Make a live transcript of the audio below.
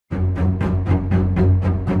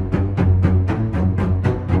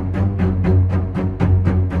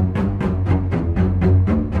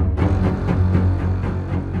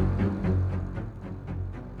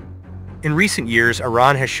recent years,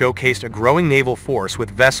 Iran has showcased a growing naval force with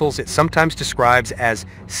vessels it sometimes describes as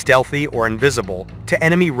stealthy or invisible to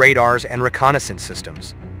enemy radars and reconnaissance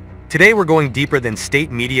systems. Today we're going deeper than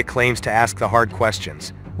state media claims to ask the hard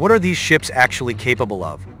questions. What are these ships actually capable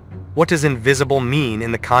of? What does invisible mean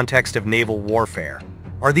in the context of naval warfare?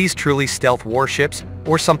 Are these truly stealth warships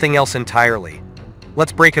or something else entirely?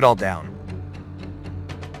 Let's break it all down.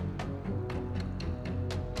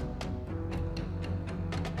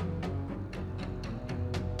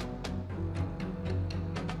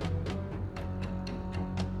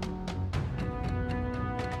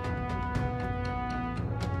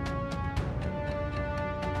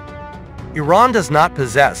 Iran does not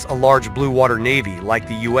possess a large blue water navy like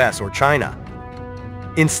the US or China.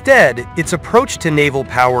 Instead, its approach to naval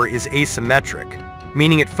power is asymmetric,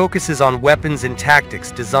 meaning it focuses on weapons and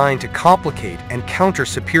tactics designed to complicate and counter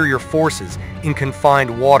superior forces in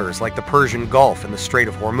confined waters like the Persian Gulf and the Strait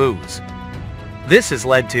of Hormuz. This has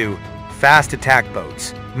led to fast attack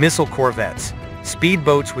boats, missile corvettes,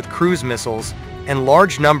 speedboats with cruise missiles, and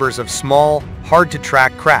large numbers of small,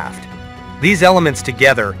 hard-to-track craft. These elements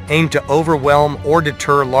together aim to overwhelm or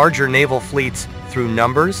deter larger naval fleets through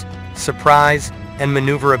numbers, surprise, and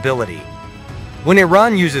maneuverability. When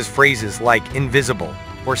Iran uses phrases like invisible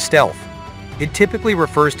or stealth, it typically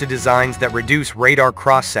refers to designs that reduce radar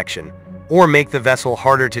cross-section or make the vessel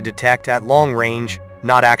harder to detect at long range,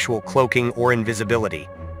 not actual cloaking or invisibility.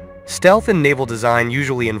 Stealth in naval design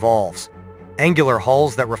usually involves angular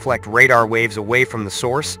hulls that reflect radar waves away from the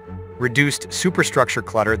source, reduced superstructure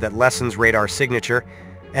clutter that lessens radar signature,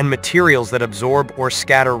 and materials that absorb or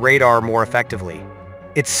scatter radar more effectively.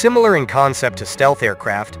 It's similar in concept to stealth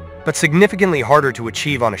aircraft, but significantly harder to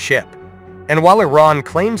achieve on a ship. And while Iran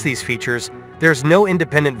claims these features, there's no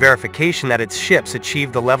independent verification that its ships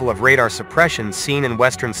achieve the level of radar suppression seen in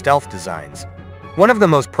Western stealth designs. One of the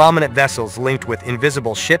most prominent vessels linked with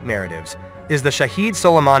invisible ship narratives is the Shahid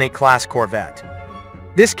Soleimani-class corvette.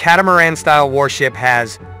 This catamaran-style warship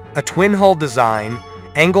has a twin-hull design,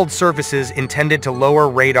 angled surfaces intended to lower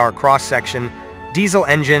radar cross-section, diesel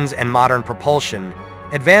engines and modern propulsion,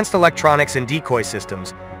 advanced electronics and decoy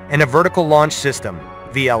systems, and a vertical launch system,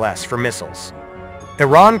 VLS, for missiles.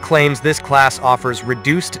 Iran claims this class offers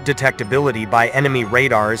reduced detectability by enemy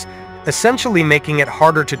radars, essentially making it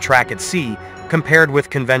harder to track at sea compared with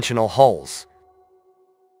conventional hulls.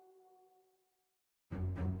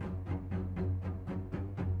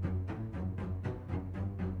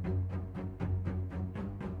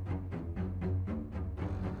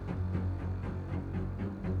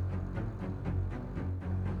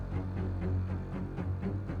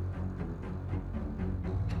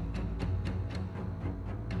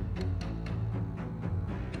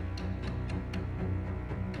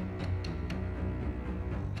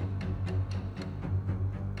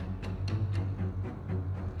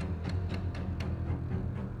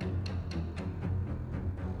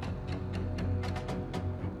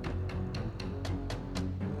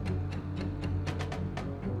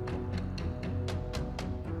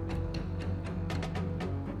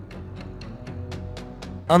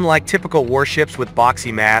 Unlike typical warships with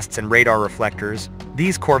boxy masts and radar reflectors,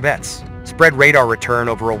 these corvettes spread radar return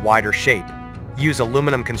over a wider shape, use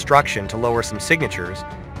aluminum construction to lower some signatures,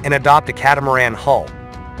 and adopt a catamaran hull,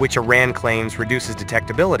 which Iran claims reduces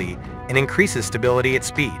detectability and increases stability at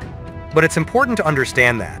speed. But it's important to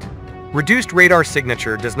understand that reduced radar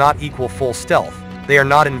signature does not equal full stealth. They are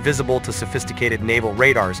not invisible to sophisticated naval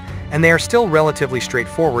radars, and they are still relatively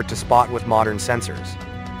straightforward to spot with modern sensors.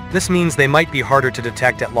 This means they might be harder to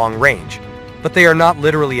detect at long range, but they are not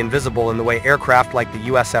literally invisible in the way aircraft like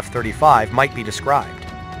the US F-35 might be described.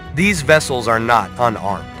 These vessels are not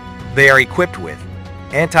unarmed. They are equipped with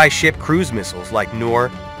anti-ship cruise missiles like Noor,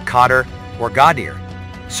 Qatar, or Ghadir,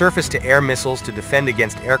 surface-to-air missiles to defend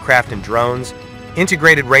against aircraft and drones,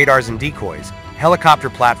 integrated radars and decoys, helicopter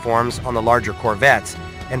platforms on the larger corvettes,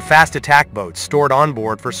 and fast attack boats stored on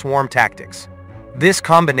board for swarm tactics. This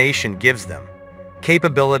combination gives them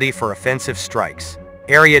capability for offensive strikes,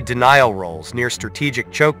 area denial roles near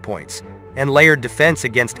strategic choke points, and layered defense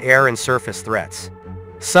against air and surface threats.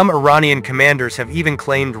 Some Iranian commanders have even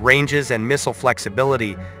claimed ranges and missile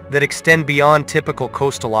flexibility that extend beyond typical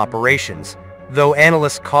coastal operations, though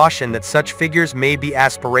analysts caution that such figures may be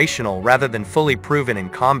aspirational rather than fully proven in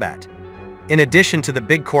combat. In addition to the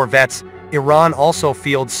big corvettes, Iran also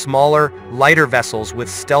fields smaller, lighter vessels with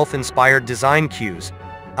stealth-inspired design cues.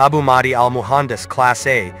 Abu Mahdi al-Muhandis Class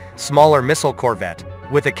A, smaller missile corvette,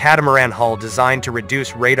 with a catamaran hull designed to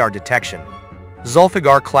reduce radar detection.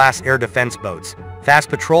 Zulfiqar-class air defense boats, fast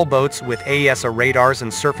patrol boats with AESA radars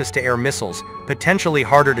and surface-to-air missiles, potentially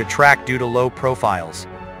harder to track due to low profiles.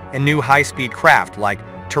 and new high-speed craft like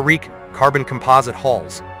Tariq carbon composite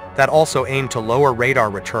hulls that also aim to lower radar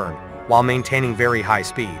return while maintaining very high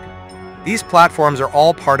speed. These platforms are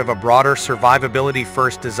all part of a broader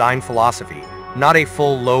survivability-first design philosophy, not a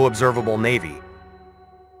full low observable navy.